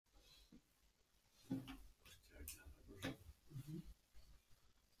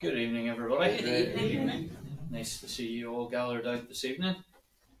Good evening, everybody. Good evening. Nice to see you all gathered out this evening.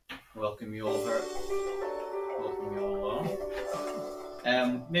 Welcome you all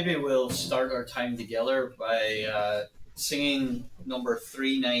along. Maybe we'll start our time together by singing number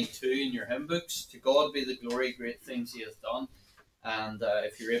 392 in your hymn books. To God be the glory, great things He hath done. And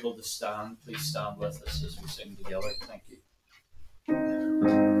if you're able to stand, please stand with us as we sing together. Thank you.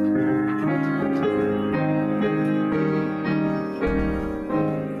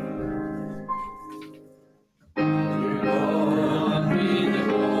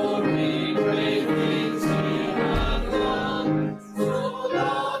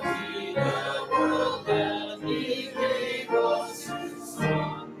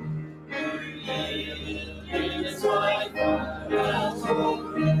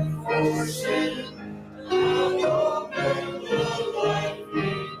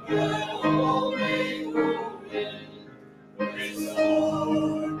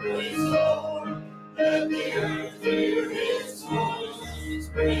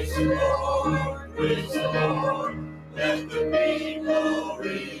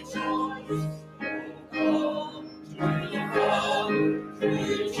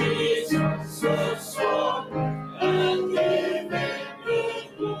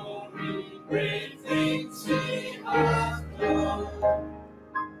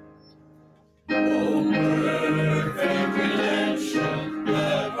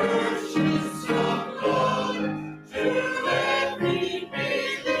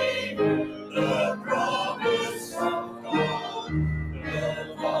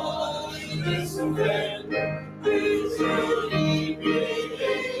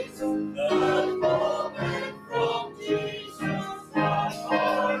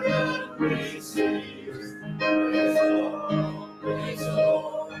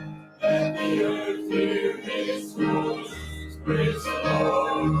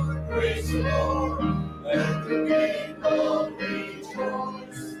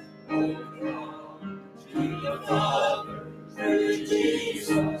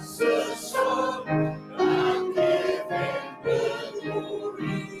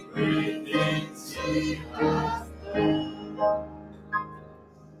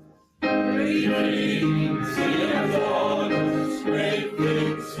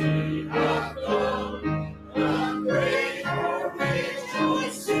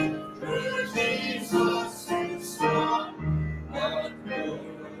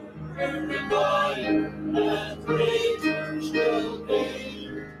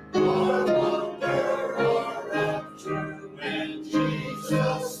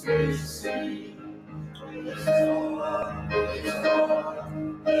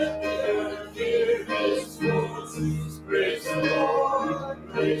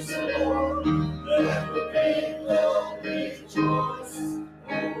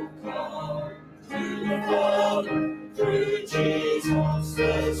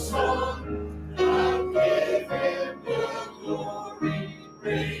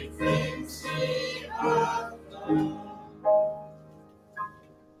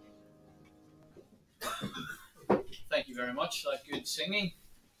 Thank you very much for that good singing.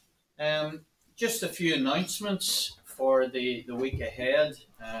 Just a few announcements for the week ahead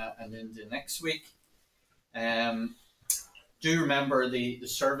and into next week. Do remember the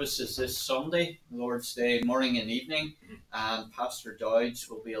services this Sunday, Lord's Day, morning and evening, and Pastor Dowds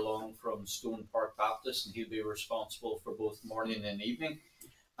will be along from Stone Park Baptist, and he'll be responsible for both morning and evening.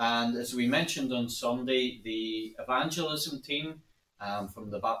 And as we mentioned on Sunday, the evangelism team from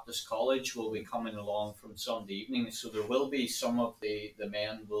the Baptist College will be coming along from Sunday evening, so there will be some of the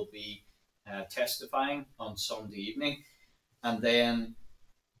men will be testifying on Sunday evening, and then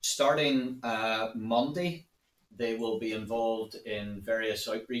starting Monday, they will be involved in various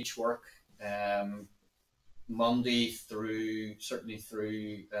outreach work. Monday through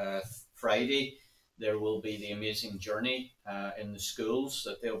Friday, there will be the Amazing Journey in the schools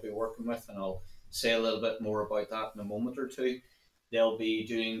that they'll be working with, and I'll say a little bit more about that in a moment or two. They'll be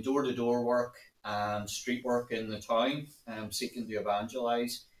doing door-to-door work and street work in the town, seeking to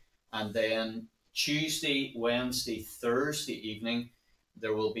evangelise. And then Tuesday, Wednesday, Thursday evening,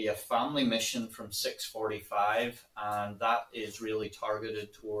 there will be a family mission from 6:45, and that is really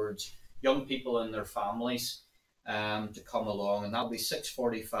targeted towards young people and their families to come along, and that'll be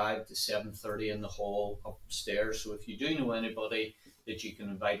 6:45 to 7:30 in the hall upstairs. So if you do know anybody that you can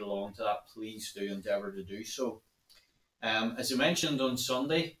invite along to that, please do endeavour to do so. As I mentioned on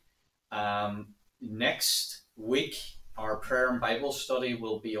Sunday, next week our prayer and Bible study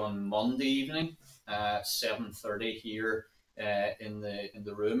will be on Monday evening at 7:30 here in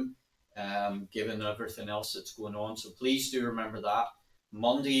the room, given everything else that's going on. So please do remember that.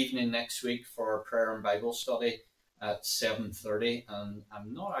 Monday evening next week for our prayer and Bible study at 7:30, and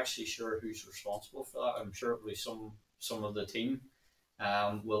I'm not actually sure who's responsible for that. I'm sure it'll be some of the team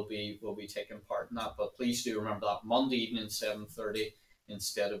will be taking part in that. But please do remember that Monday evening 7:30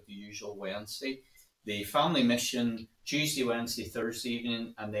 instead of the usual Wednesday. The family mission Tuesday, Wednesday, Thursday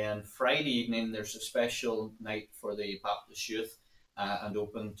evening, and then Friday evening there's a special night for the Baptist youth and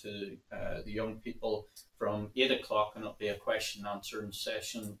open to the young people from 8 o'clock, and it'll be a question and answering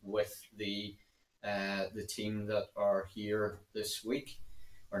session with the team that are here this week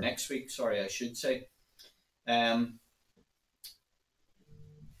or next week. Sorry, I should say.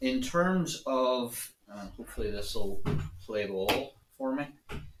 In terms of hopefully this will play ball for me.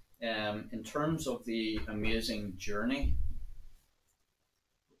 In terms of the amazing journey,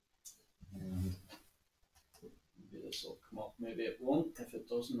 maybe this will come up, maybe it won't. If it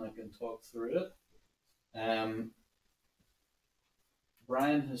doesn't, I can talk through it.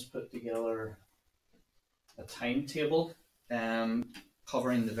 Brian has put together a timetable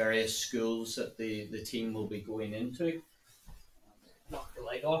covering the various schools that the team will be going into. Knock the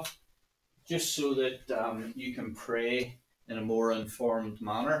light off, just so that you can pray in a more informed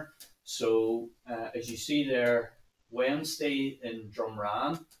manner. So as you see there, Wednesday in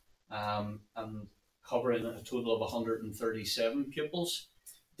Drumran, and covering a total of 137 pupils.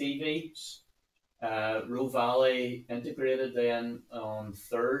 DV, Roe Valley Integrated then on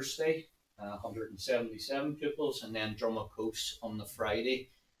Thursday, 177 pupils, and then Drumacose on the Friday,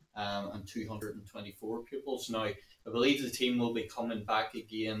 and 224 pupils. Now, I believe the team will be coming back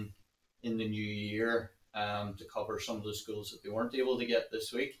again in the new year to cover some of the schools that they weren't able to get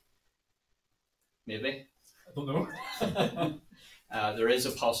this week. Maybe. I don't know. There is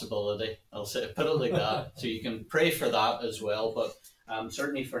a possibility. I'll say, put it like that. So you can pray for that as well. But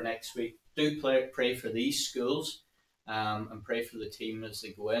certainly for next week, do pray for these schools and pray for the team as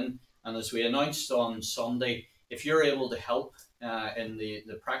they go in. And as we announced on Sunday, if you're able to help in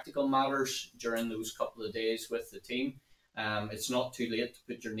the practical matters during those couple of days with the team, it's not too late to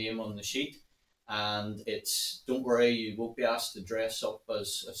put your name on the sheet. And don't worry, you won't be asked to dress up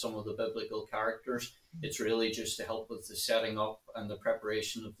as some of the biblical characters. It's really just to help with the setting up and the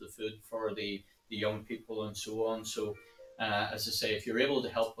preparation of the food for the young people and so on. So as I say, if you're able to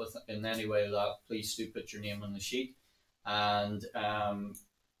help with in any way that, please do put your name on the sheet. And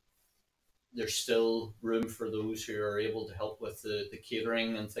there's still room for those who are able to help with the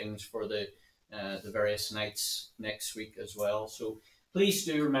catering and things for the various nights next week as well. So please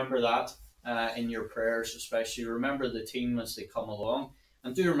do remember that in your prayers, especially. Remember the team as they come along.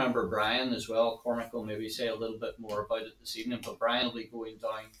 And do remember Brian as well. Cormac will maybe say a little bit more about it this evening, but Brian will be going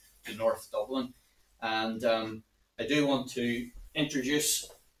down to North Dublin. And I do want to introduce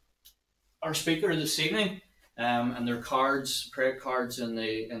our speaker this evening. And their prayer cards in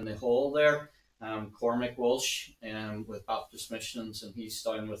the hall there. Cormac Walsh with Baptist Missions, and he's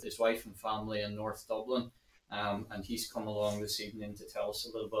down with his wife and family in North Dublin. And he's come along this evening to tell us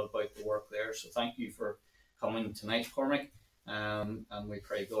a little bit about the work there. So thank you for coming tonight, Cormac. And we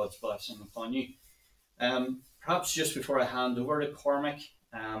pray God's blessing upon you. Perhaps just before I hand over to Cormac,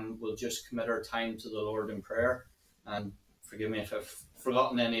 we'll just commit our time to the Lord in prayer. And forgive me if I've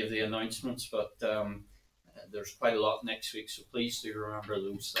forgotten any of the announcements, but there's quite a lot next week, so please do remember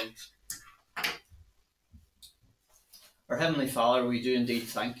those things. Our Heavenly Father, we do indeed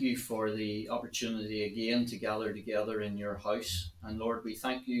thank you for the opportunity again to gather together in your house. And Lord, we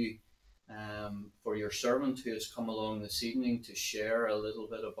thank you for your servant who has come along this evening to share a little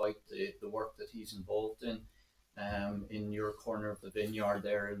bit about the work that he's involved in your corner of the vineyard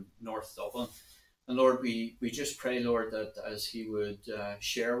there in North Dublin. And Lord, we just pray, Lord, that as he would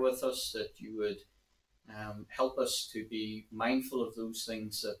share with us, that you would help us to be mindful of those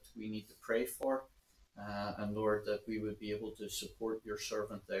things that we need to pray for. And Lord, that we would be able to support your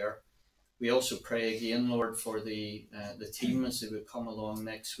servant there. We also pray again, Lord, for the team as they would come along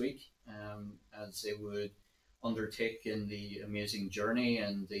next week, as they would undertake in the amazing journey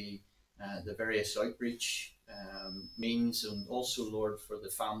and the various outreach means, and also, Lord, for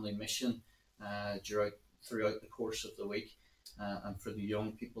the family mission throughout the course of the week, and for the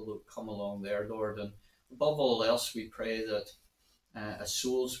young people who come along there, Lord. And above all else, we pray that as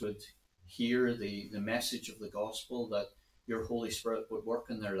souls would hear the message of the gospel, that your Holy Spirit would work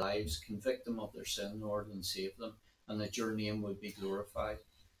in their lives, convict them of their sin, Lord, and save them, and that your name would be glorified.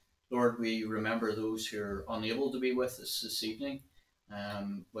 Lord, we remember those who are unable to be with us this evening,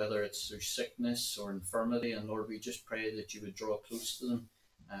 whether it's through sickness or infirmity, and Lord, we just pray that you would draw close to them,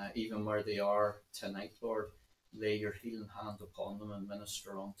 even where they are tonight, Lord. Lay your healing hand upon them and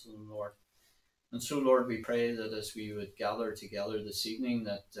minister unto them, Lord. And so, Lord, we pray that as we would gather together this evening,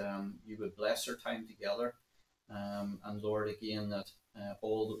 that you would bless our time together. And Lord, again, that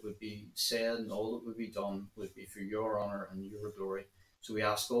all that would be said and all that would be done would be for your honour and your glory. So we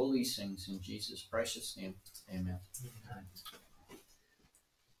ask all these things in Jesus' precious name. Amen.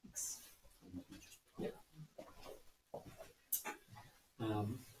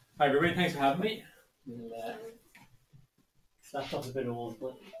 Hi everybody, thanks for having me. This laptop's a bit old,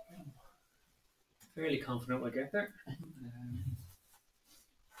 but I'm fairly confident we'll get there.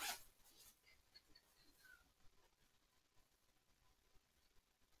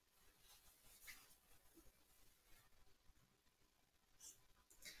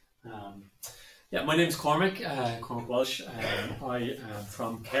 Yeah, my name's Cormac Walsh. I am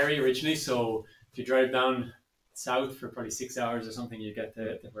from Kerry originally, so if you drive down south for probably 6 hours or something, you get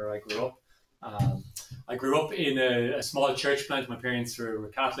to where I grew up. I grew up in a small church plant. My parents were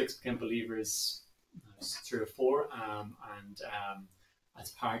Catholics, became believers when I was 3 or 4, and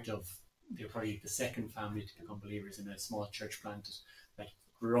as part of, they were probably the second family to become believers in a small church plant that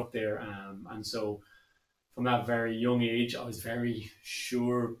grew up there. And so from that very young age, I was very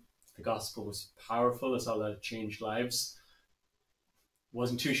sure the gospel was powerful. I saw that it changed lives.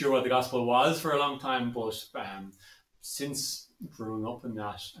 Wasn't too sure what the gospel was for a long time, but since growing up in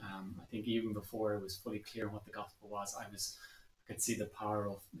that, I think even before it was fully clear what the gospel was, I could see the power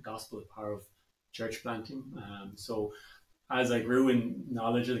of the gospel, the power of church planting. So as I grew in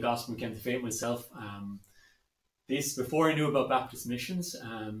knowledge of the gospel and came to faith myself, before I knew about Baptist missions,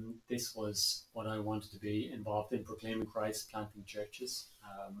 this was what I wanted to be involved in: proclaiming Christ, planting churches.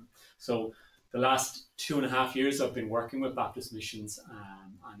 So the last 2.5 years I've been working with Baptist missions,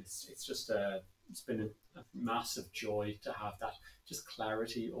 and it's been a massive joy to have that just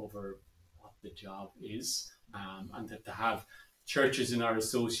clarity over what the job is, and to have churches in our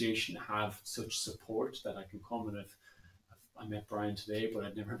association have such support that I can come and I met Brian today, but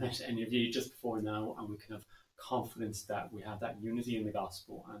I'd never met any of you just before now, and we can have confidence that we have that unity in the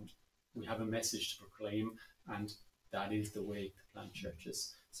gospel and we have a message to proclaim, and that is the way to plant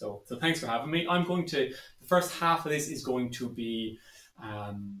churches. So thanks for having me. The first half of this is going to be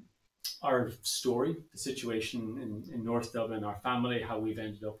our story, the situation in North Dublin, our family, how we've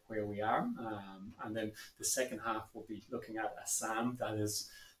ended up where we are. And then the second half will be looking at a psalm that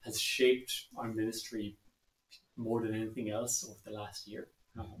has shaped our ministry more than anything else over the last year.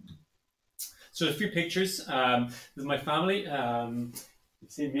 So a few pictures. This is my family. You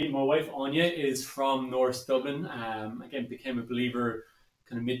see me, my wife Anya is from North Dublin. Again, became a believer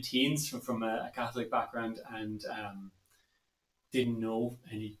kind of mid-teens from a Catholic background, and didn't know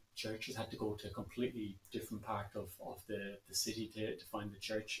any churches, had to go to a completely different part of the city to find the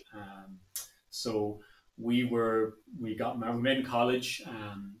church. So we got married, we met in college,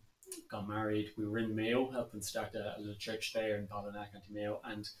 got married. We were in Mayo, helping start a little church there in Ballina, County Mayo,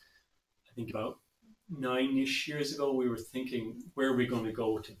 and I think about 9-ish years ago, we were thinking, where are we going to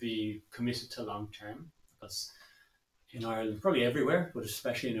go to be committed to long term? Because in Ireland, probably everywhere, but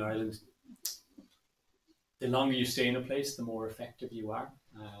especially in Ireland, the longer you stay in a place, the more effective you are.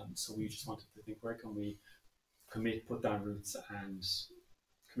 So we just wanted to think, where can we commit, put down roots, and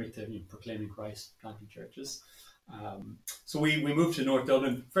commit to proclaiming Christ, planting churches. So we moved to North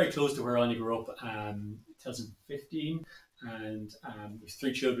Dublin, very close to where Anya grew up, 2015. And we have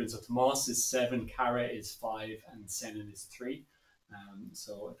 3 children. So Tomas is 7, Cara is 5, and Senan is 3.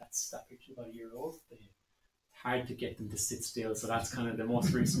 So that's that picture, about a year old. Hard to get them to sit still, so that's kind of the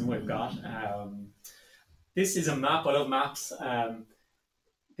most recent we've got. This is a map. I love maps.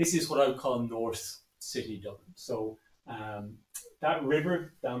 This is what I would call North City Dublin. So that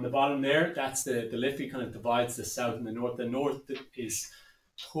river down the bottom there, that's the Liffey, kind of divides the south and the north. The north is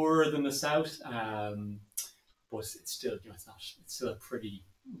poorer than the south. But it's still, it's still a pretty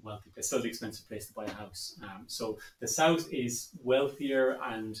wealthy place, still an expensive place to buy a house. So the south is wealthier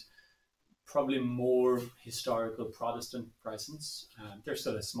and probably more historical Protestant presence. There's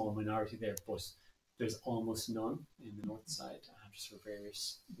still a small minority there, but there's almost none in the north side, just for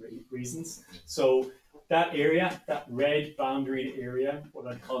various reasons. So that area, that red boundary area, what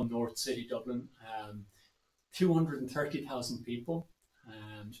I'd call North City Dublin, 230,000 people,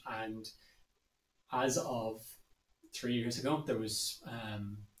 and as of 3 years ago, there was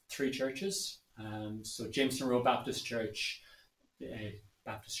 3 churches. So Jameson Road Baptist Church,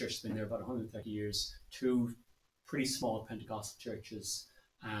 Baptist Church has been there about 130 years. 2 pretty small Pentecostal churches.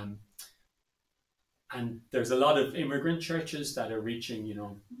 And there's a lot of immigrant churches that are reaching,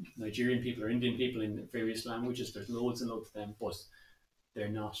 Nigerian people or Indian people in various languages. There's loads and loads of them, but they're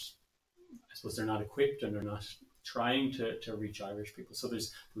not, I suppose they're not equipped and they're not trying to reach Irish people. So there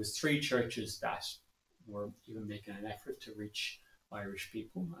was 3 churches that were even making an effort to reach Irish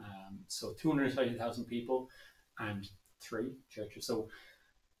people. So 230,000 people and 3 churches. So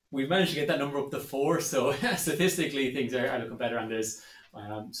we've managed to get that number up to 4. So statistically, things are looking better. And there's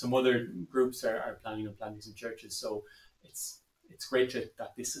some other groups are planning on planting some churches. So it's great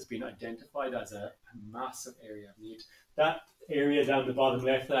that this has been identified as a massive area of need. That area down the bottom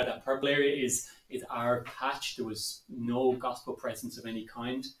left, that purple area is our patch. There was no gospel presence of any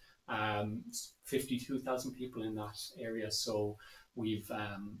kind. 52,000 people in that area. So we've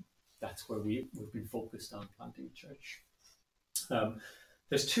that's where we've been focused on planting a church.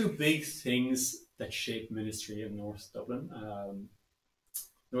 There's 2 big things that shape ministry in North Dublin.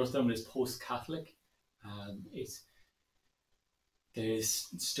 North Dublin is post-Catholic. There's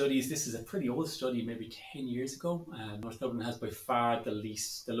studies, this is a pretty old study, maybe 10 years ago. North Dublin has by far the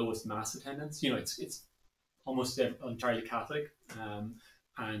lowest mass attendance. It's almost entirely Catholic,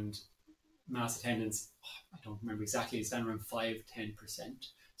 and mass attendance, I don't remember exactly, it's down around 5-10%.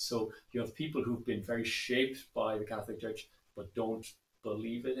 So you have people who've been very shaped by the Catholic Church, but don't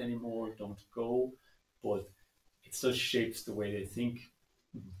believe it anymore, don't go, but it still shapes the way they think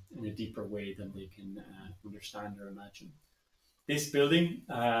in a deeper way than they can understand or imagine. This building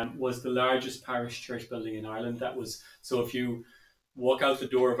was the largest parish church building in Ireland. That was, so if you walk out the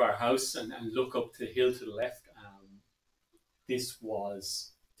door of our house and look up the hill to the left, this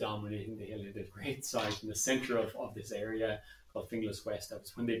was dominating the hill. It had a great site in the centre of this area called Finglas West. That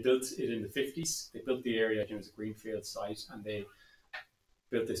was when they built it in the 50s. They built the area, it was a greenfield site, and they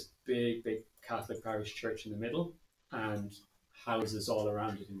built this big Catholic parish church in the middle and houses all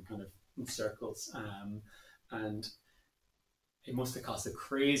around it in kind of in circles. And it must have cost a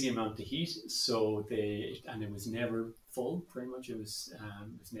crazy amount to heat. So and it was never full. Pretty much, it was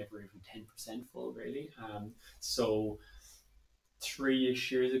never even 10% full, really. So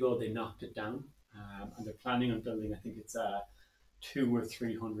 3-ish years ago, they knocked it down, and they're planning on building. I think it's a 200 or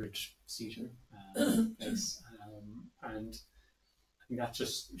 300 seater place, and I think that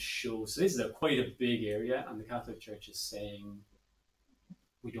just shows. So this is quite a big area, and the Catholic Church is saying,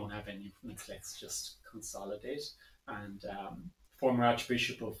 we don't have any influence, let's just consolidate. And former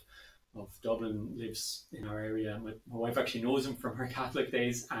Archbishop of Dublin lives in our area. My wife actually knows him from her Catholic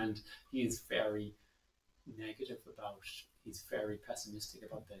days, and he is very negative he's very pessimistic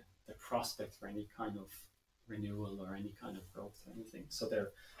about the prospect for any kind of renewal or any kind of growth or anything. So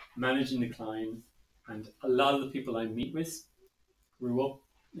they're managing decline, and a lot of the people I meet with grew up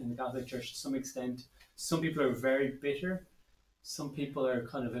in the Catholic Church to some extent. Some people are very bitter. Some people are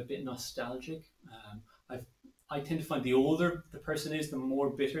kind of a bit nostalgic. I tend to find the older the person is, the more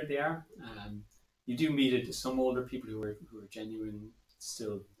bitter they are. You do meet some older people who are genuine,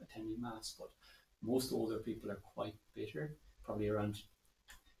 still attending Mass, but most older people are quite bitter, probably around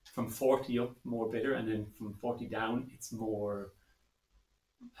from 40 up, more bitter, and then from 40 down, it's more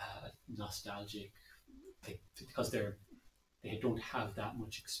nostalgic, because they don't have that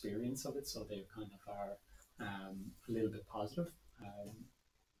much experience of it, so they kind of are a little bit positive.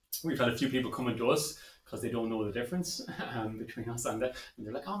 We've had a few people coming to us because they don't know the difference between us and that, and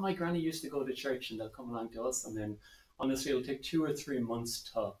they're like, "Oh, my granny used to go to church," and they'll come along to us, and then honestly, it'll take 2 or 3 months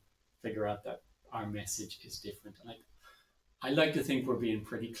to figure out that our message is different. And I like to think we're being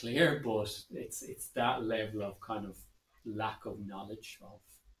pretty clear, but it's that level of kind of lack of knowledge of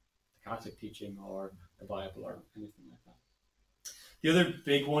the Catholic teaching or the Bible or anything like that. The other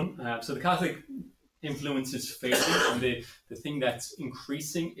big one, so the Catholic influence is fading, and the thing that's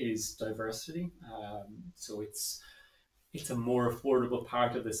increasing is diversity. So it's a more affordable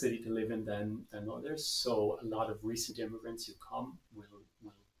part of the city to live in than others. So a lot of recent immigrants who come will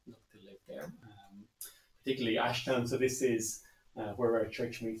look to live there, particularly Ashtown. So this is where our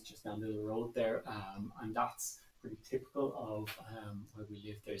church meets, just down the little road there, and that's pretty typical of where we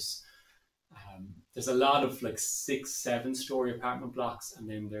live. There's a lot of like 6-7 story apartment blocks, and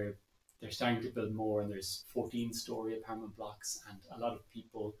then they're starting to build more, and there's 14-story apartment blocks, and a lot of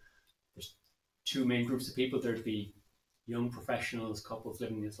people. There's 2 main groups of people. There'd be young professionals, couples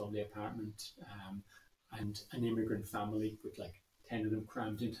living in this lovely apartment, and an immigrant family with like 10 of them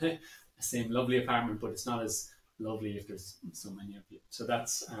crammed into the same lovely apartment, but it's not as lovely if there's so many of you. So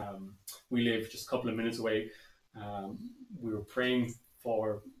that's, we live just a couple of minutes away. We were praying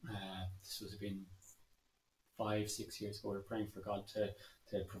for, this was been 5-6 years ago, we were praying for God to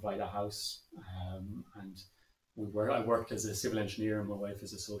provide a house, and I worked as a civil engineer, and my wife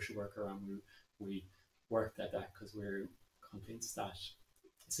is a social worker, and we worked at that because we're convinced that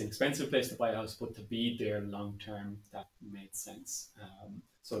it's an expensive place to buy a house, but to be there long term, that made sense.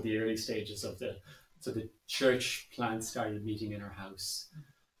 So the early stages of the So the church plant started meeting in our house, I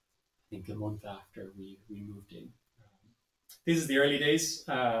think a month after we moved in. This is the early days.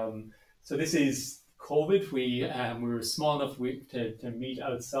 So this is COVID. We were small enough to meet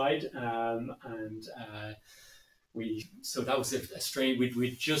outside, so that was a strain.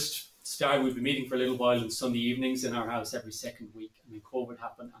 We'd just started. We'd been meeting for a little while on Sunday evenings in our house every second week, and then COVID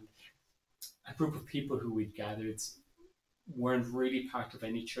happened, and a group of people who we'd gathered weren't really part of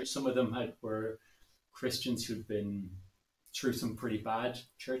any church. Some of them were Christians who'd been through some pretty bad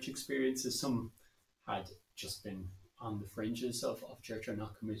church experiences. Some had just been on the fringes of church or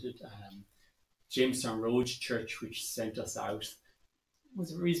not committed. Jamestown Road Church, which sent us out,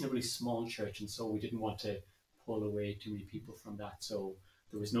 was a reasonably small church, and so we didn't want to pull away too many people from that. So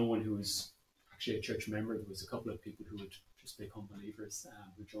there was no one who was actually a church member. There was a couple of people who had just become believers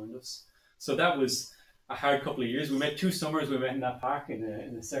who joined us. So that was a hard couple of years. We met 2 summers. We met in that park in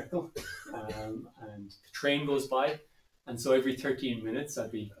a circle, and the train goes by. And so every 13 minutes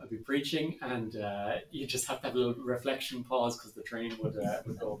I'd be preaching, and you just have to have a little reflection pause because the train would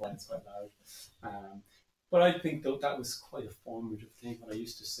go by. It's quite loud. But I think that was quite a formative thing. What I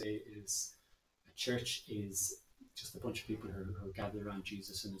used to say is a church is just a bunch of people who are gathered around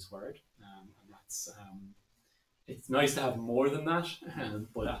Jesus and His Word, and that's it's nice to have more than that.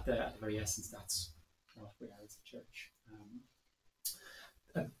 But at the very essence, that's what we are as a church.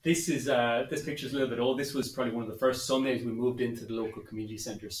 This picture is a little bit old. This was probably one of the first Sundays we moved into the local community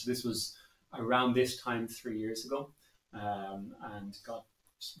centre. So this was around this time 3 years ago, and God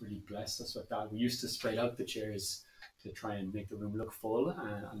just really blessed us with that. We used to spread out the chairs to try and make the room look full,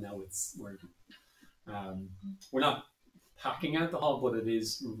 and now we're not packing out the hall, but it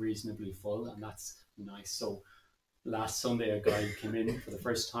is reasonably full, and that's nice. So last Sunday, a guy came in for the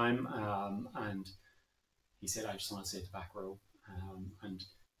first time, and he said, "I just want to sit at the back row." And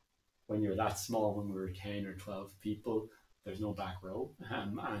when you're that small, when we were 10 or 12 people, there's no back row,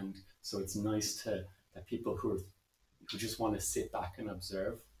 and so it's nice that people who just want to sit back and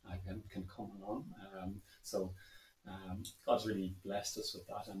observe can come along. God's really blessed us with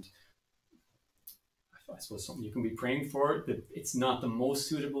that, and I suppose something you can be praying for. That it's not the most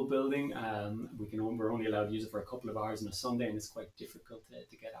suitable building. We're only allowed to use it for a couple of hours on a Sunday, and it's quite difficult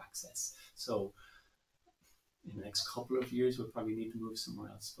to get access. So in the next couple of years, we'll probably need to move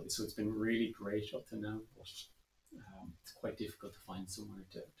somewhere else. So it's been really great up to now, but it's quite difficult to find somewhere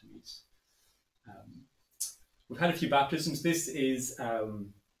to meet. We've had a few baptisms. This is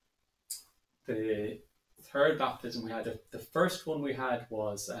the third baptism we had. The first one we had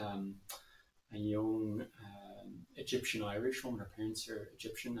was a young Egyptian Irish woman. Her parents are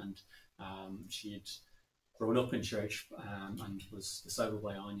Egyptian, and she'd grown up in church and was discipled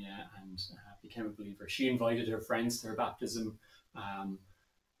by Anya and became a believer. She invited her friends to her baptism.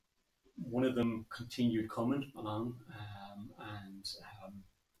 One of them continued coming along, and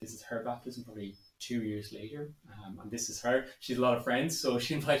this is her baptism probably 2 years later. And this is her. She has a lot of friends, so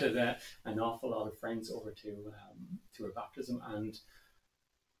she invited an awful lot of friends over to her baptism. And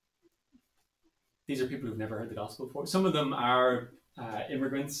these are people who've never heard the gospel before. Some of them are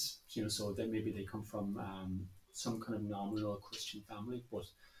immigrants, so that maybe they come from some kind of nominal Christian family. But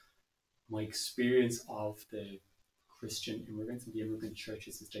my experience of the Christian immigrants and the immigrant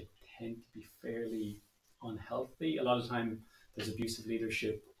churches is they tend to be fairly unhealthy. A lot of time there's abusive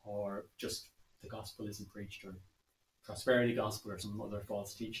leadership, or just the gospel isn't preached, or prosperity gospel, or some other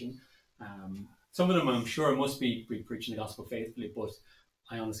false teaching. Some of them I'm sure must be preaching the gospel faithfully, but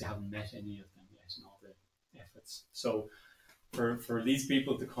I honestly haven't met any of them yet in all the efforts. So for these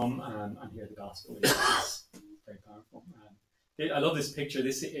people to come and hear the gospel is very powerful. I love this picture.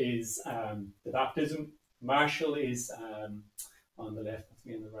 This is the baptism. Marshall is on the left, that's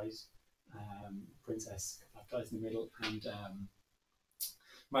me on the right. Princess baptized in the middle, and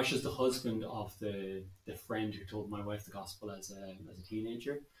Marshall's the husband of the friend who told my wife the gospel as a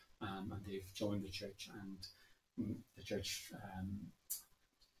teenager, and they've joined the church, and the church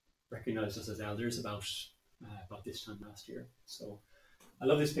recognised us as elders about this time last year. So I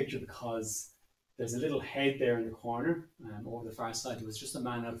love this picture because there's a little head there in the corner. Over the far side, there was just a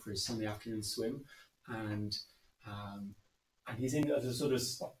man out for his Sunday afternoon swim, and he's in.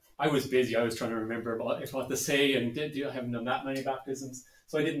 I was busy. I was trying to remember what to say, and I haven't done that many baptisms,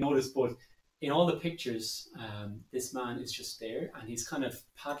 so I didn't notice. But in all the pictures, this man is just there, and he's kind of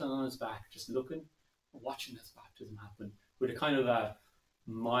paddling on his back, just looking, watching this baptism happen with a kind of a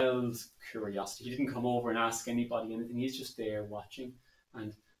mild curiosity. He didn't come over and ask anybody anything. He's just there watching,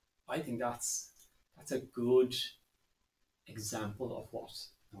 and I think that's a good example of what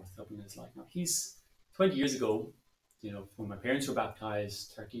North Dublin is like now. He's 20 years ago, when my parents were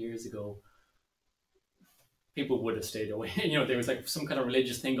baptized 30 years ago, people would have stayed away. There was like some kind of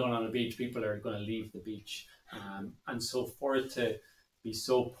religious thing going on the beach. People are going to leave the beach. And so for it to be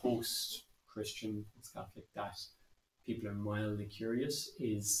so post-Christian, Catholic, that people are mildly curious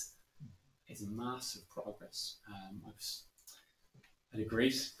is massive progress. I've had a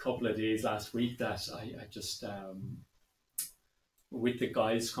great couple of days last week that I just, with the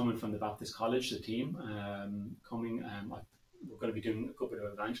guys coming from the Baptist College, the team we're going to be doing a couple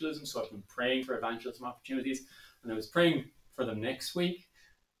of evangelism, so I've been praying for evangelism opportunities, and I was praying for them next week,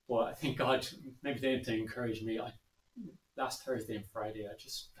 but I think God, maybe they had to encourage me. Last Thursday and Friday, I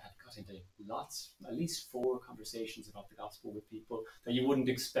just had got into at least 4 conversations about the gospel with people that you wouldn't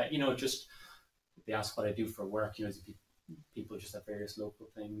expect. Just they ask what I do for work. People just have various local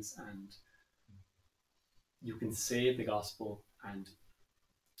things, and you can say the gospel, and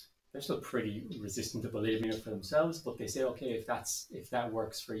they're still pretty resistant to believing it for themselves. But they say, okay, if that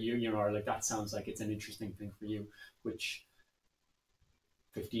works for you, or like that sounds like it's an interesting thing for you, which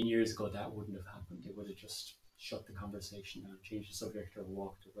 15 years ago that wouldn't have happened. They would have just shut the conversation down, changed the subject, or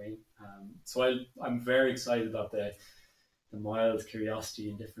walked away. So I'm very excited about the mild curiosity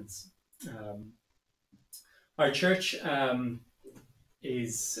and difference. Our church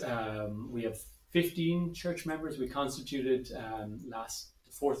we have 15 church members. We constituted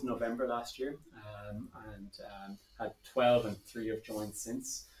the 4th of November last year, and had 12, and 3 have joined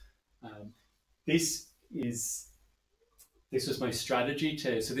since. This was my strategy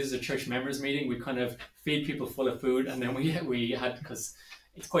so this is a church members meeting. We kind of feed people full of food, and then we had, because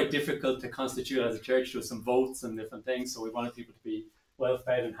it's quite difficult to constitute as a church with some votes and different things, so we wanted people to be well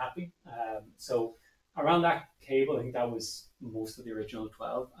fed and happy. So around that table, I think that was most of the original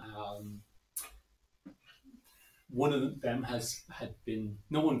 12. One of them had been,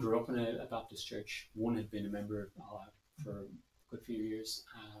 no one grew up in a Baptist church. One had been a member for a good few years.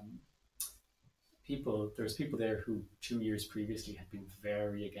 There's people there who 2 years previously had been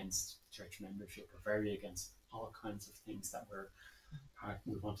very against church membership, or very against all kinds of things that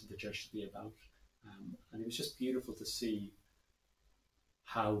we wanted the church to be about. And it was just beautiful to see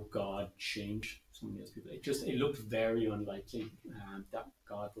how God changed some of those people. It looked very unlikely that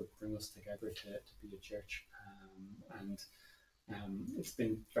God would bring us together to be a church. And it's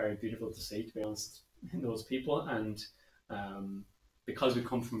been very beautiful to see, to be honest, in those people. And because we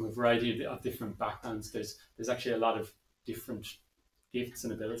come from a variety of different backgrounds, there's actually a lot of different gifts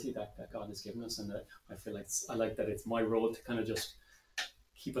and ability that God has given us, and I feel like I like that it's my role to kind of just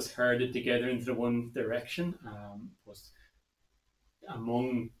keep us herded together into the one direction. But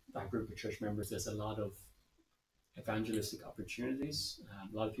among that group of church members, there's a lot of evangelistic opportunities.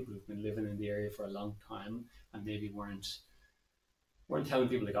 A lot of people who've been living in the area for a long time and maybe weren't telling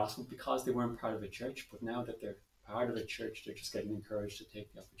people the gospel because they weren't part of a church, but now that they're part of a church, they're just getting encouraged to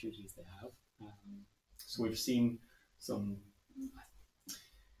take the opportunities they have. So we've seen some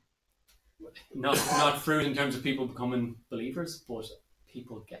not fruit in terms of people becoming believers, but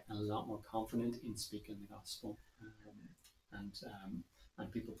people getting a lot more confident in speaking the gospel,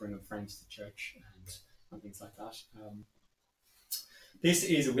 and people bringing friends to church and things like that.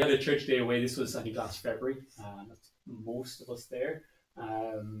 We had a church day away. This was, I think, last February. That's most of us there.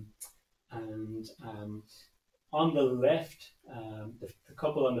 On the left, the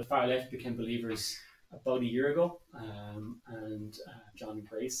couple on the far left became believers about a year ago, and John and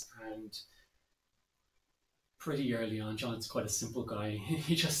Grace. And pretty early on, John's quite a simple guy.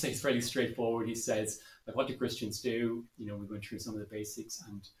 He just says fairly straightforward. He says, like, what do Christians do? We went through some of the basics,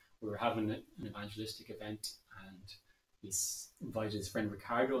 and we were having an evangelistic event, and he's invited his friend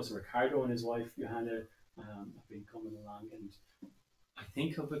Ricardo. So Ricardo and his wife Johanna have been coming along, and I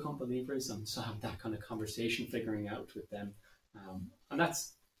think have become believers, and so have that kind of conversation figuring out with them, and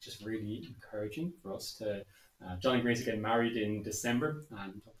that's just really encouraging for us to. John and Grace are getting married in December,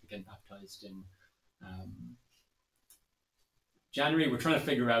 and hopefully getting baptized in January. We're trying to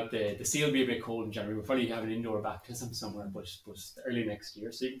figure out the sea will be a bit cold in January. We'll probably have an indoor baptism somewhere, but early next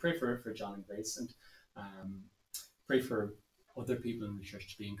year. So you can pray for John and Grace, and pray for other people in the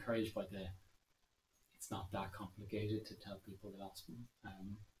church to be encouraged by it's not that complicated to tell people the gospel.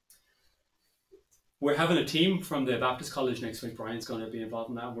 We're having a team from the Baptist College next week. Brian's going to be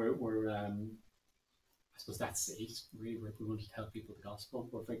involved in that. We're I suppose that's it. Really, we want to tell people the gospel.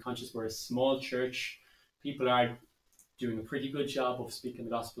 We're very conscious we're a small church. People are doing a pretty good job of speaking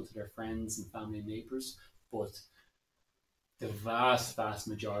the gospel to their friends and family and neighbours, but the vast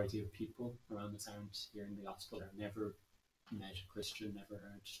majority of people around us aren't hearing the gospel, or never met a Christian, never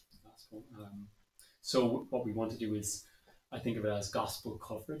heard the gospel. So what we want to do is, I think of it as gospel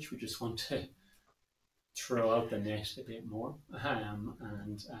coverage. We just want to throw out the net a bit more,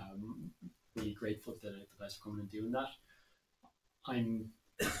 and really grateful to the guys for coming and doing that.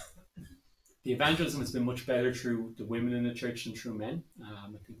 The evangelism has been much better through the women in the church than through men. I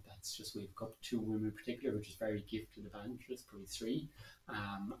think that's just, we've got 2 women in particular, which is very gifted evangelists, probably 3.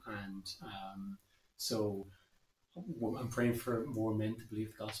 So I'm praying for more men to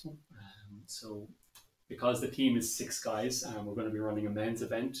believe the gospel. So because the team is 6 guys, we're going to be running a men's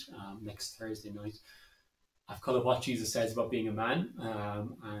event next Thursday night. I've called it What Jesus Says About Being a Man.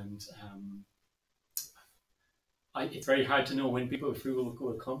 It's very hard to know when people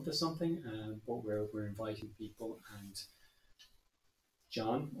will come to something, but we're inviting people. And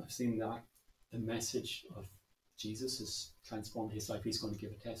John, I've seen that the message of Jesus has transformed his life. He's going to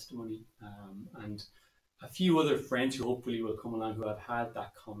give a testimony, and a few other friends who hopefully will come along who I've had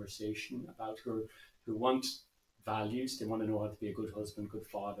that conversation about, who want values. They want to know how to be a good husband, good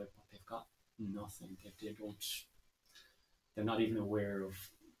father, but they've got nothing. They're not even aware of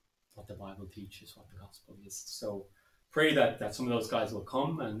what the Bible teaches, what the gospel is. So pray that some of those guys will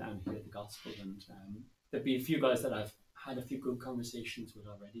come and hear the gospel. And there'd be a few guys that I've had a few good conversations with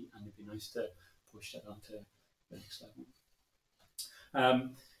already, and it'd be nice to push that on to the next level.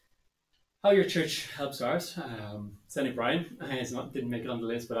 How your church helps ours. Senny Brian didn't make it on the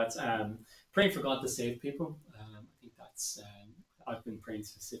list, but that's praying for God to save people. I think that's I've been praying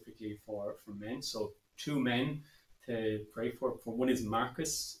specifically for men. So 2 men to pray for. One is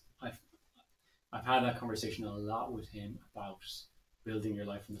Marcus. I've had that conversation a lot with him about building your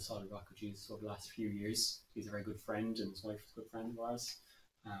life on the solid rock of Jesus over the last few years. He's a very good friend, and his wife is a good friend of ours.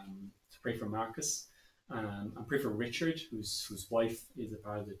 So pray for Marcus. And pray for Richard, whose wife is a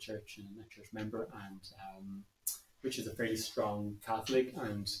part of the church and a church member, and which is a fairly strong Catholic,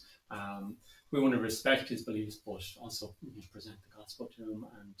 and we want to respect his beliefs, but also present the gospel to him.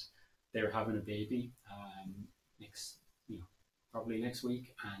 And they're having a baby probably next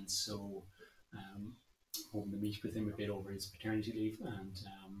week, and so hoping to meet with him a bit over his paternity leave and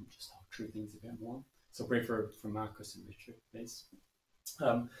just talk through things a bit more. So pray for Marcus and Richard, please.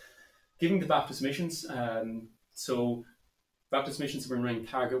 Giving to Baptist Missions. So Baptist Missions have been running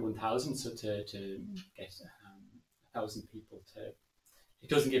Target 1000, so to get 1,000 people to. It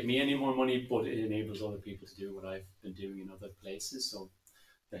doesn't give me any more money, but it enables other people to do what I've been doing in other places. So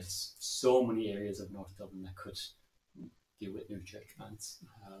there's so many areas of North Dublin that could do with new church plants,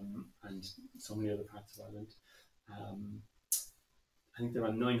 and so many other parts of Ireland. I think there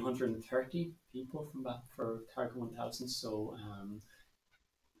are 930 people for Target 1000. So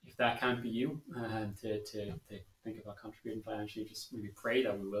if that can't be you, to think about contributing financially, just maybe pray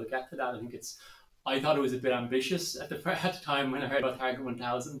that we will get to that. I thought it was a bit ambitious at the time when I heard about Target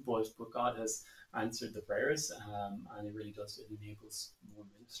 1000, but God has answered the prayers, and it really does. It enables more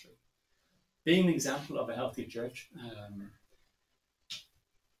ministry. Being an example of a healthy church,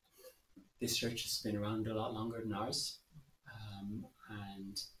 this church has been around a lot longer than ours,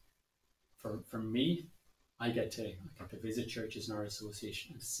 and for me, I get to visit churches in our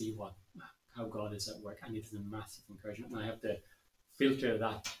association and see how God is at work, and it is a massive encouragement. And I have to filter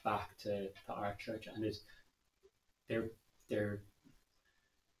that back to our church, and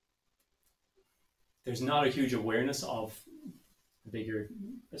there's not a huge awareness of the bigger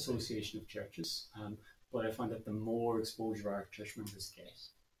association of churches, but I find that the more exposure our church members get,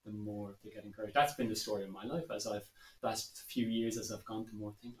 the more they get encouraged. That's been the story of my life last few years as I've gone to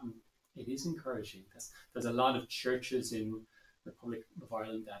more things. It is encouraging. There's a lot of churches in the Republic of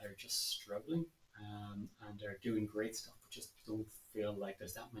Ireland that are just struggling, and they're doing great stuff, but just don't feel like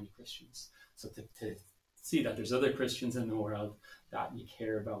there's that many Christians. So to see that there's other Christians in the world, that you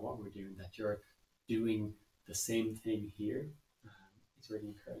care about what we're doing, that you're doing the same thing here, it's really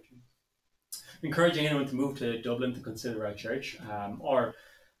encouraging. Encouraging anyone to move to Dublin to consider our church, or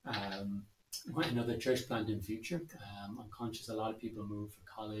another church plant in the future. I'm conscious a lot of people move for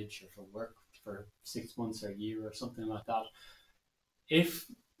college or for work for 6 months or a year or something like that. If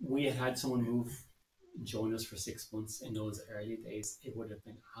we had someone move and join us for 6 months in those early days, it would have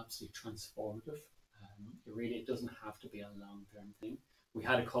been absolutely transformative. It doesn't have to be a long-term thing. We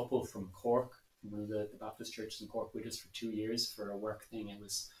had a couple from Cork, from one of the Baptist churches in Cork, with us for 2 years for a work thing.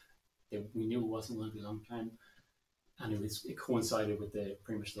 We knew it wasn't going to be long-term. And it coincided with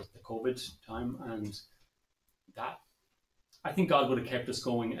pretty much the COVID time, and that I think God would have kept us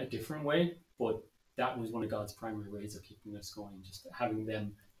going a different way, but that was one of God's primary ways of keeping us going. Just having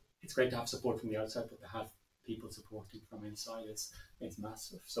them, it's great to have support from the outside, but to have people supporting from inside is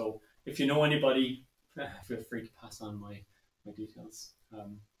massive. So if you know anybody, feel free to pass on my details.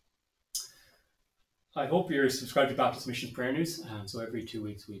 I hope you're subscribed to Baptist Missions Prayer News. So every 2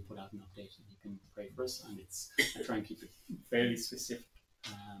 weeks we put out an update, and you can pray for us. And I try and keep it fairly specific.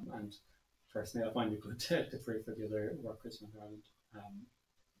 And personally, I find it good to pray for the other workers from Ireland.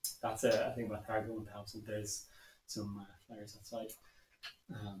 That's I think about Target 1000. There's some flyers outside.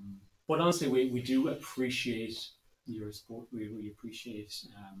 But honestly, we do appreciate your support. We appreciate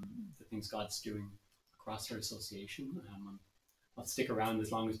the things God's doing across our association. I'll stick around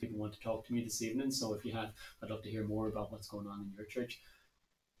as long as people want to talk to me this evening. So if you have, I'd love to hear more about what's going on in your church.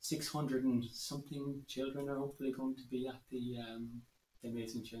 600 and something children are hopefully going to be at the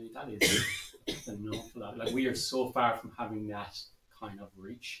Amazing Journey. That's an awful lot. Like, we are so far from having that kind of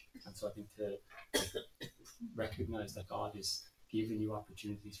reach, and so I think to recognize that God is giving you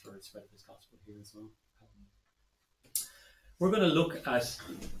opportunities for the spread of His gospel here as well. We're going to look at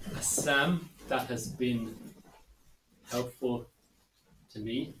a psalm that has been helpful to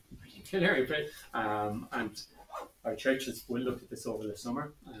me in particular, and our church will look at this over the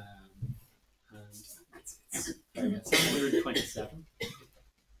summer, and it's Psalm 127.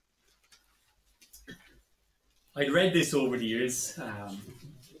 I'd read this over the years,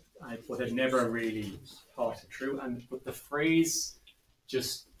 but had never really thought it through, but the phrase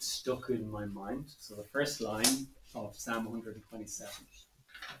just stuck in my mind. So the first line of Psalm 127.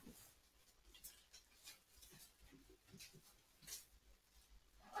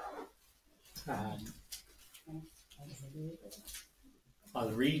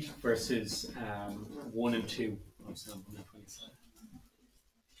 I'll read verses 1 and 2 of Psalm 127.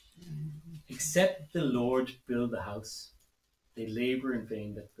 Except the Lord build the house, they labour in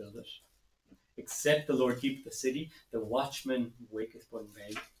vain that build it. Except the Lord keep the city, the watchman waketh but in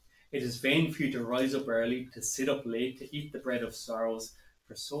vain. It is vain for you to rise up early, to sit up late, to eat the bread of sorrows,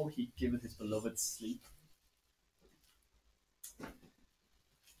 for so he giveth his beloved sleep.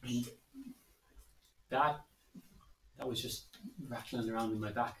 And that was just rattling around in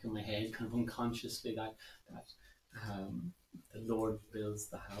my back of my head, kind of unconsciously, that the Lord builds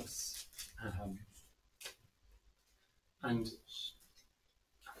the house. And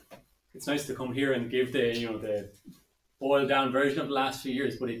it's nice to come here and give the boiled down version of the last few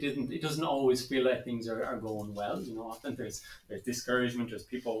years, but it doesn't always feel like things are going well. Often there's discouragement, there's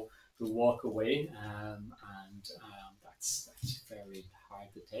people who walk away, and that's very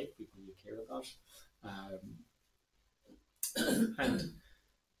hard to take, people you care about. And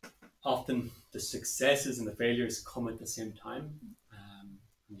often the successes and the failures come at the same time.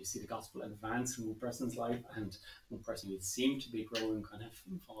 And you see the gospel advance in one person's life, and one person who seemed to be growing kind of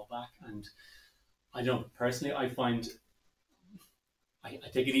fall back. And I don't personally, I find I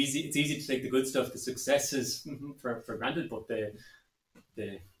take it easy. It's easy to take the good stuff, the successes for granted, but the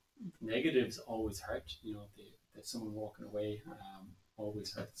negatives always hurt. That someone walking away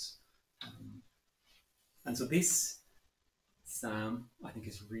always hurts. And so this psalm, I think,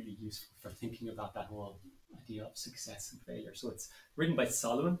 is really useful for thinking about that whole idea of success and failure. So it's written by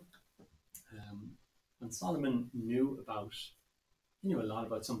Solomon, and Solomon knew a lot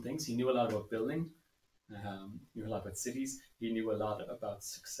about some things. He knew a lot about building, knew a lot about cities. He knew a lot about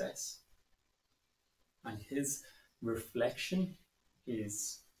success, and his reflection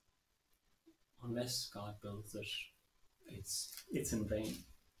is, unless God builds it, it's in vain.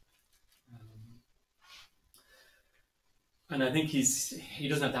 And I think he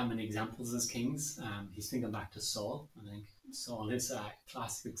doesn't have that many examples as kings. He's thinking back to Saul, and I think Saul is a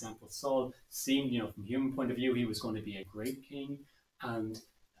classic example. Saul seemed, from a human point of view, he was going to be a great king, and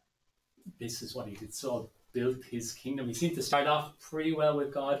this is what he did. Saul built his kingdom. He seemed to start off pretty well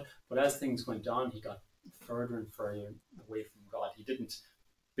with God, but as things went on, he got further and further away from God. He didn't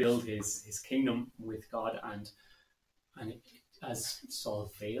build his kingdom with God, and as Saul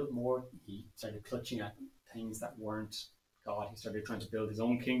failed more, he started clutching at things that weren't God. He started trying to build his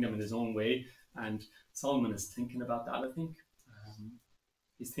own kingdom in his own way, and Solomon is thinking about that, I think.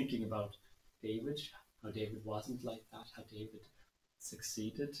 He's thinking about David, how David wasn't like that, how David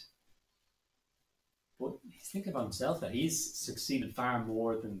succeeded. But he's thinking about himself, that he's succeeded far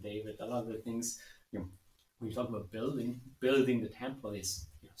more than David. A lot of the things, when you talk about building the temple is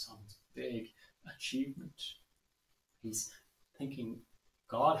Solomon's big achievement. He's thinking,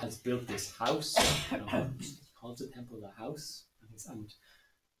 God has built this house, calls the temple the house,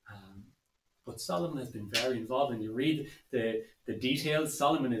 but Solomon has been very involved. And you read the details.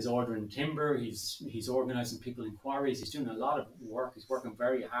 Solomon is ordering timber. He's organizing people in quarries. He's doing a lot of work. He's working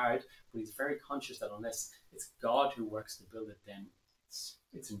very hard, but he's very conscious that unless it's God who works to build it, then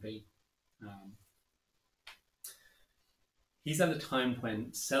it's in vain. He's at a time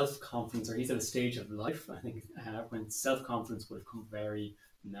when self-confidence, or he's at a stage of life, I think, when self-confidence would have come very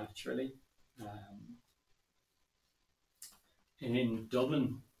naturally. And in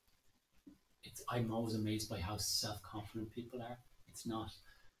Dublin, I'm always amazed by how self-confident people are.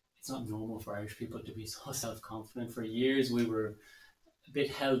 it's not normal for Irish people to be so self-confident. For years we were a bit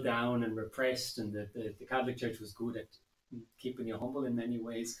held down and repressed, and the Catholic Church was good at keeping you humble in many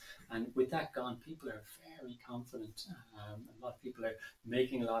ways. And with that gone, people are very confident. A lot of people are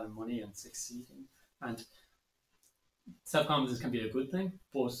making a lot of money and succeeding. And self-confidence can be a good thing,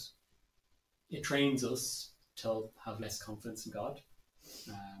 but it trains us to have less confidence in God.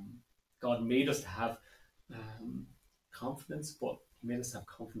 God made us to have confidence, but he made us have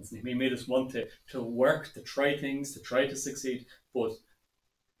confidence. He made us want to work, to try things, to try to succeed, but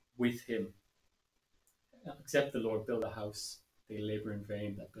with him. Except the Lord build a house, they labor in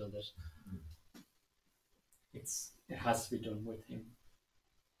vain that build it. It has to be done with him.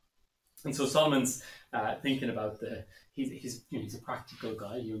 And so Solomon's thinking about he's a practical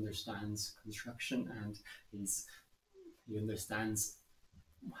guy. He understands construction, and he understands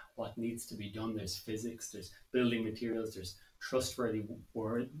what needs to be done. There's physics, there's building materials, there's trustworthy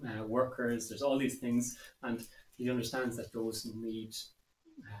workers, there's all these things, and he understands that those need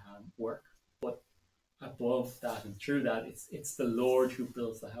work. But above that and through that, it's the Lord who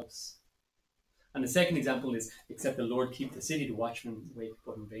builds the house. And the second example is, except the Lord keep the city, the watchman wake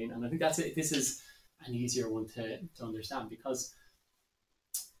but in vain. And I think that's it. This is an easier one to understand, because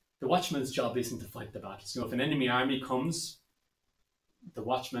the watchman's job isn't to fight the battles. If an enemy army comes, the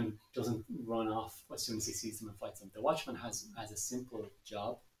watchman doesn't run off as soon as he sees them and fights them. The watchman has a simple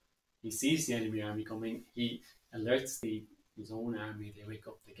job. He sees the enemy army coming, he alerts his own army, they wake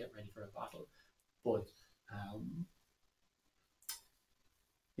up, they get ready for a battle. But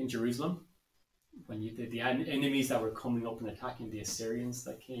in Jerusalem, when the enemies that were coming up and attacking, the Assyrians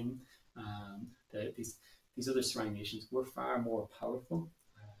that came, these other surrounding nations were far more powerful.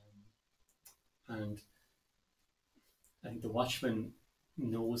 And I think the watchman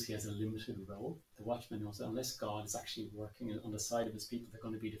knows he has a limited role. The watchman knows that unless God is actually working on the side of his people, they're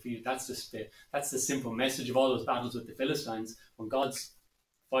going to be defeated. That's the simple message of all those battles with the Philistines. When God's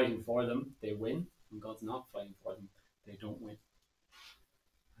fighting for them, they win. When God's not fighting for them, they don't win.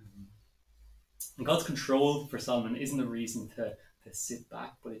 And God's control for Solomon isn't a reason to sit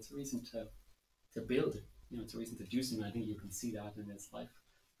back, but it's a reason to build. It's a reason to do something. I think you can see that in his life.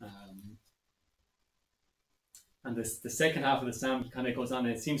 And the second half of the psalm kind of goes on,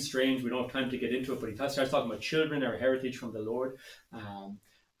 and it seems strange, we don't have time to get into it, but he starts talking about children, our heritage from the Lord.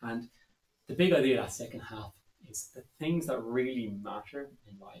 And the big idea of that second half is the things that really matter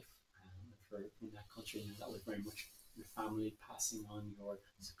in life. In that culture, that was very much your family, passing on your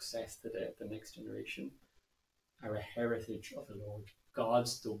success to the next generation. Are a heritage of the Lord.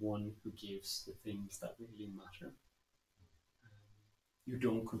 God's the one who gives the things that really matter. You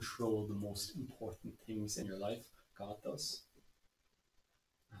don't control the most important things in your life. God does.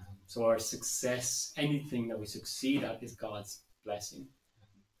 So our success, anything that we succeed at, is God's blessing.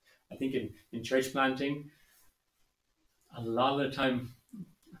 I think in church planting, a lot of the time,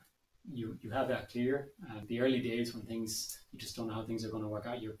 you have that clear. The early days when you just don't know how things are going to work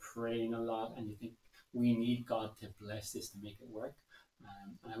out, you're praying a lot and you think, we need God to bless this to make it work.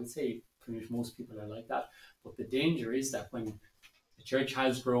 And I would say pretty much most people are like that. But the danger is that when the church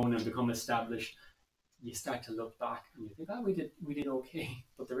has grown and become established, you start to look back and you think, we did okay.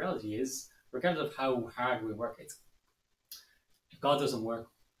 But the reality is, regardless of how hard we work, if God doesn't work,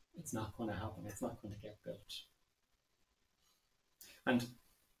 it's not going to happen. It's not going to get built. And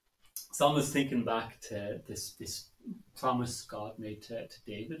Solomon's thinking back to this promise God made to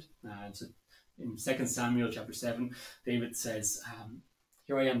David. So in 2 Samuel chapter 7, David says,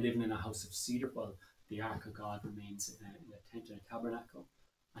 here I am living in a house of cedar while the ark of God remains in a tent and a tabernacle.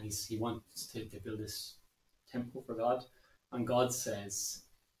 And he wants to build this temple for God. And God says,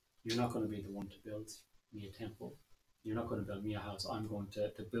 you're not going to be the one to build me a temple. You're not going to build me a house. I'm going to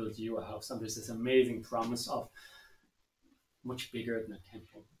build you a house. And there's this amazing promise of much bigger than a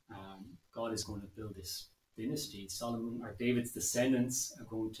temple. God is going to build this dynasty. Solomon or David's descendants are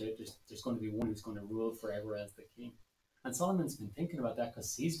going to, there's going to be one who's going to rule forever as the king. And Solomon's been thinking about that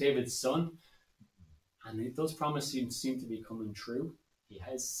because he's David's son. And those promises seem to be coming true. He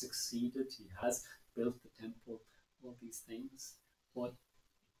has succeeded. He has built the temple, all these things. And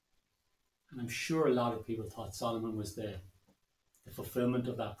I'm sure a lot of people thought Solomon was the fulfillment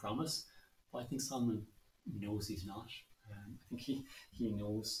of that promise. But I think Solomon knows he's not. I think he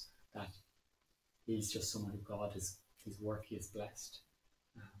knows that he's just someone who God his work he has blessed.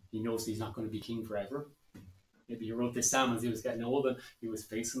 He knows he's not going to be king forever. Maybe he wrote this psalm as he was getting older. He was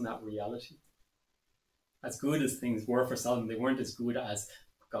facing that reality. As good as things were for Solomon, they weren't as good as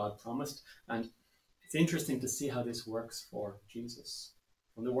God promised. And it's interesting to see how this works for Jesus.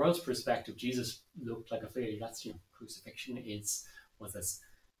 From the world's perspective, Jesus looked like a failure. That's, crucifixion was this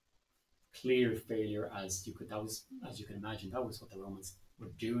clear failure as you could. As you can imagine, that was what the Romans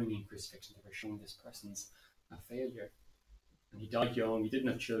were doing in crucifixion. They were showing this person's a failure. And he died young. He didn't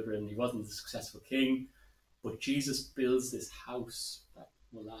have children. He wasn't a successful king. But Jesus builds this house that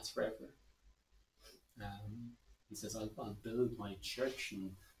will last forever. He says, I'll build my church,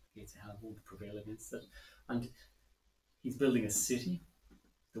 and the gates of hell won't prevail against it. And he's building a city.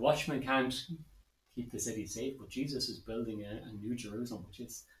 The watchman can't keep the city safe, but Jesus is building a new Jerusalem, which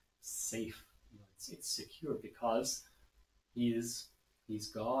is safe. It's secure because he's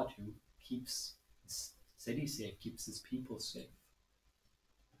God who keeps his city safe, keeps his people safe.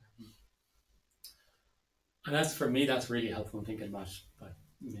 And that's, for me, that's really helpful in thinking about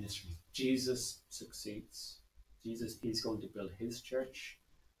ministry. Jesus succeeds. Jesus is going to build his church.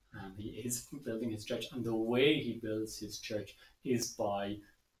 He is building his church. And the way he builds his church is by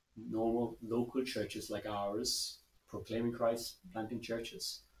normal local churches like ours, proclaiming Christ, planting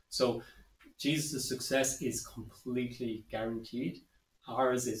churches. So Jesus' success is completely guaranteed.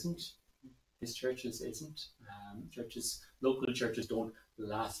 Ours isn't. His churches isn't. Local churches don't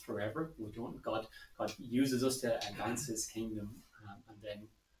last forever. We don't. God uses us to advance his kingdom, and then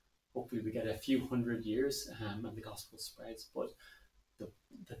hopefully we get a few hundred years, and the gospel spreads. But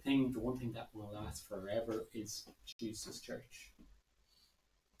the one thing that will last forever is Jesus' church.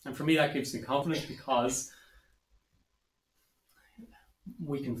 And for me, that gives me confidence because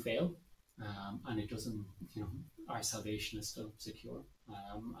we can fail, and it doesn't. Our salvation is still secure.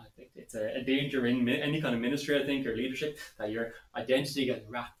 I think it's a danger in any kind of ministry, I think, or leadership, that your identity gets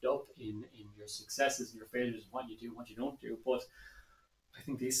wrapped up in your successes and your failures, and what you do and what you don't do. But I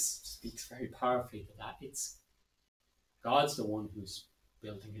think this speaks very powerfully to that. It's God's the one who's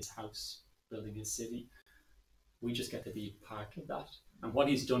building his house, building his city. We just get to be part of that. And what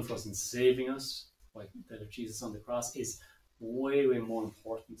he's done for us in saving us, like the death of Jesus on the cross, is way, way more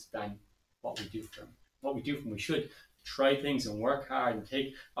important than what we do for him. What we do for him, we should try things and work hard and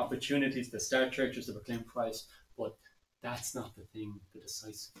take opportunities to start churches to proclaim Christ, but that's not the thing, the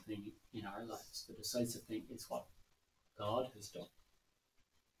decisive thing in our lives. The decisive thing is what God has done.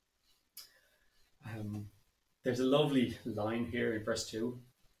 There's a lovely line here in verse 2.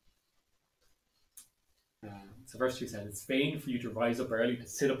 So verse 2 says, "It's vain for you to rise up early, to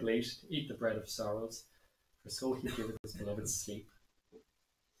sit up late, to eat the bread of sorrows, for so he giveth his beloved sleep."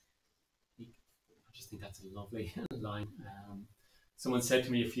 I just think that's a lovely line. Someone said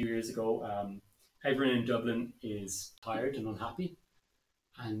to me a few years ago, everyone in Dublin is tired and unhappy.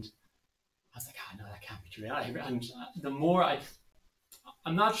 And I was like, no, that can't be true. And the more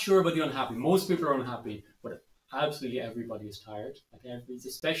I'm not sure about the unhappy. Most people are unhappy, but absolutely everybody is tired.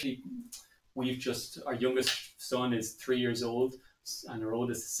 Especially our youngest son is 3 years old and our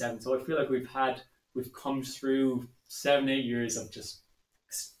oldest is 7. So I feel like we've come through 7-8 years of just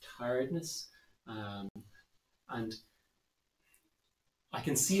tiredness. And I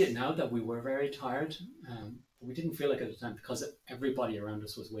can see it now that we were very tired, but we didn't feel like it at the time because everybody around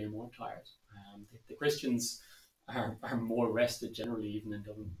us was way more tired. The Christians are more rested generally, even in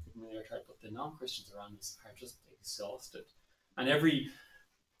Dublin, they're tired, but the non-Christians around us are just exhausted. And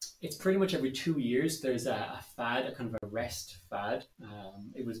it's pretty much every 2 years there's a fad, a kind of a rest fad.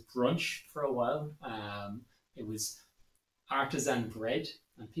 It was brunch for a while. It was artisan bread,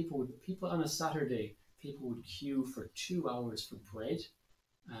 and people on a Saturday, people would queue for 2 hours for bread,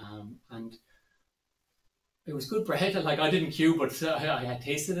 and it was good bread. Like, I didn't queue, but I had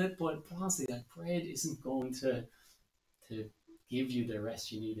tasted it. But honestly, that bread isn't going to give you the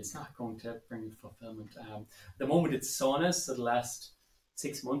rest you need. It's not going to bring you fulfillment. The moment it's saunas, so the last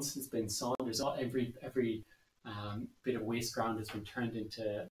 6 months it's been saunas. Every bit of waste ground has been turned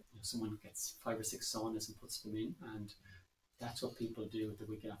into, someone gets 5 or 6 saunas and puts them in, and that's what people do at the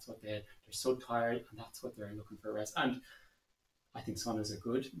weekend. That's what they're so tired, and that's what they're looking for rest. And I think saunas are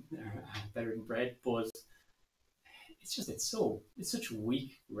good, they're better than bread, but it's such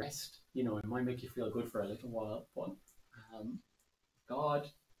weak rest. It might make you feel good for a little while, but God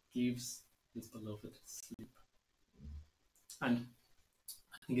gives his beloved sleep. And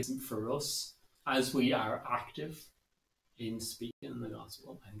I think it's for us, as we are active in speaking the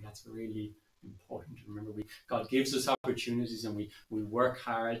gospel, I think that's really important to remember. God gives us opportunities and we work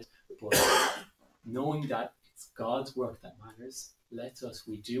hard, but knowing that it's God's work that matters,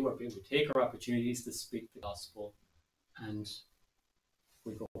 we do our bit, we take our opportunities to speak the gospel, and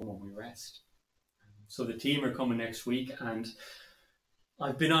we go home and we rest. So the team are coming next week, and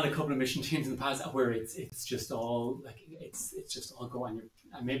I've been on a couple of mission teams in the past where it's just all going,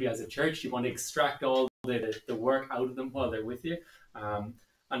 and maybe as a church you want to extract all the work out of them while they're with you. And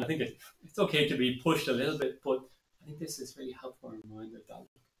I think it's okay to be pushed a little bit, but I think this is really helpful reminder that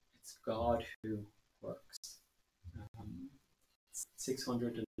It's God who works.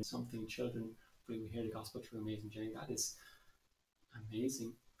 600 and something children, we hear the gospel through Amazing Journey. That is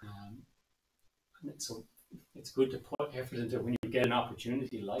amazing. And so it's good to put effort into when you get an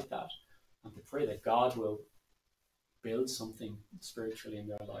opportunity like that, and to pray that God will build something spiritually in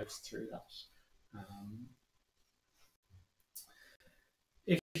their lives through that.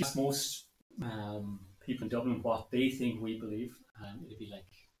 If you ask most people in Dublin what they think we believe, it'd be like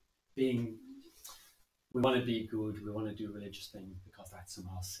we want to be good, we want to do religious things because that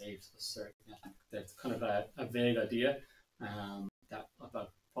somehow saves us. That's kind of a vague idea that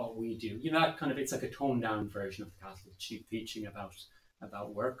about what we do. You know, kind of, it's like a toned down version of the Catholic teaching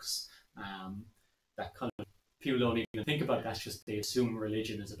about works. That kind of, people don't even think about it. That's just, they assume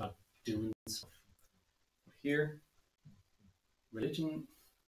religion is about doing stuff. But here,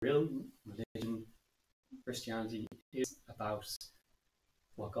 real religion, Christianity is about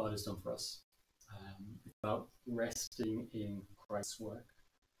what God has done for us. It's about resting in Christ's work.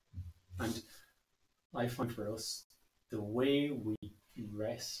 And I find for us, the way we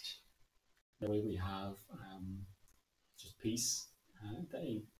rest, the way we have just peace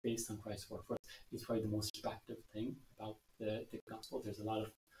based on Christ's work for us, is probably the most attractive thing about the gospel. There's a lot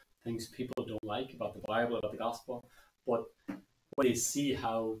of things people don't like about the Bible, about the gospel, but when they see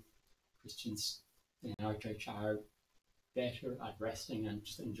how Christians in our church are better at resting and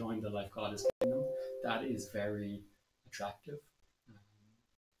just enjoying the life God has given them, that is very attractive.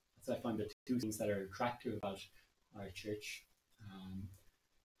 So I find the two things that are attractive about our church,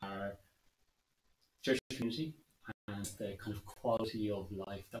 our church community, and the kind of quality of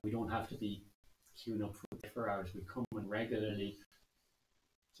life, that we don't have to be queuing up for hours. We come and regularly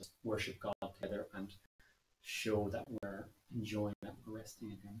just worship God together and show that we're enjoying, that we're resting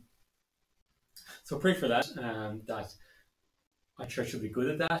in Him. So pray for that, that our church will be good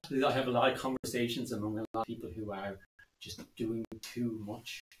at that. I have a lot of conversations among a lot of people who are just doing too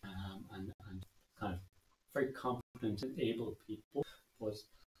much and kind of very competent and able people, but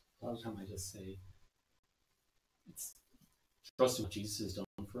a lot of the time I just say, it's trusting what Jesus has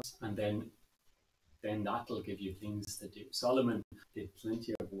done for us, and then that'll give you things to do. Solomon did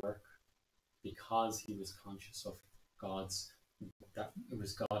plenty of work because he was conscious of that it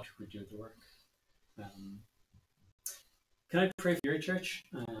was God who would do the work. Can I pray for your church?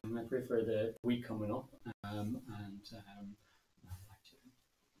 I pray for the week coming up,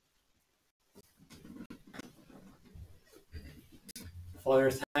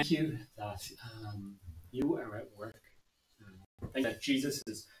 Father, thank you that you are at work. Thank you that Jesus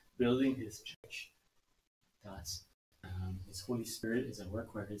is building His church, that His Holy Spirit is at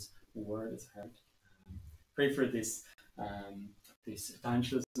work where His word is heard. Pray for this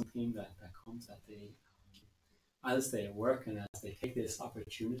evangelism team that comes, that they, as they work and as they take this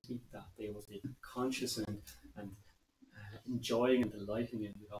opportunity, that they will be conscious and enjoying and delighting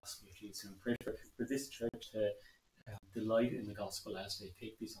in the gospel of Jesus. And pray for this church to delight in the gospel as they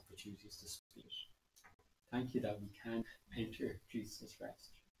take these opportunities to speak. Thank you that we can enter Jesus'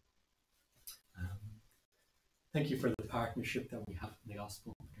 rest. Thank you for the partnership that we have in the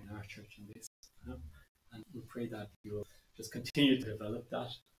gospel between our church and this. And we pray that you'll just continue to develop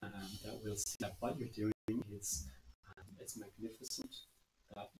that, that we'll see that what you're doing is it's magnificent,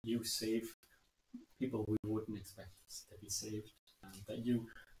 that you save people we wouldn't expect to be saved, that you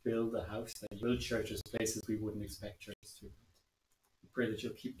build a house, that you build churches, places we wouldn't expect churches to. We pray that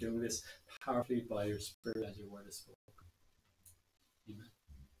you'll keep doing this powerfully by your Spirit as your word is spoken. Amen.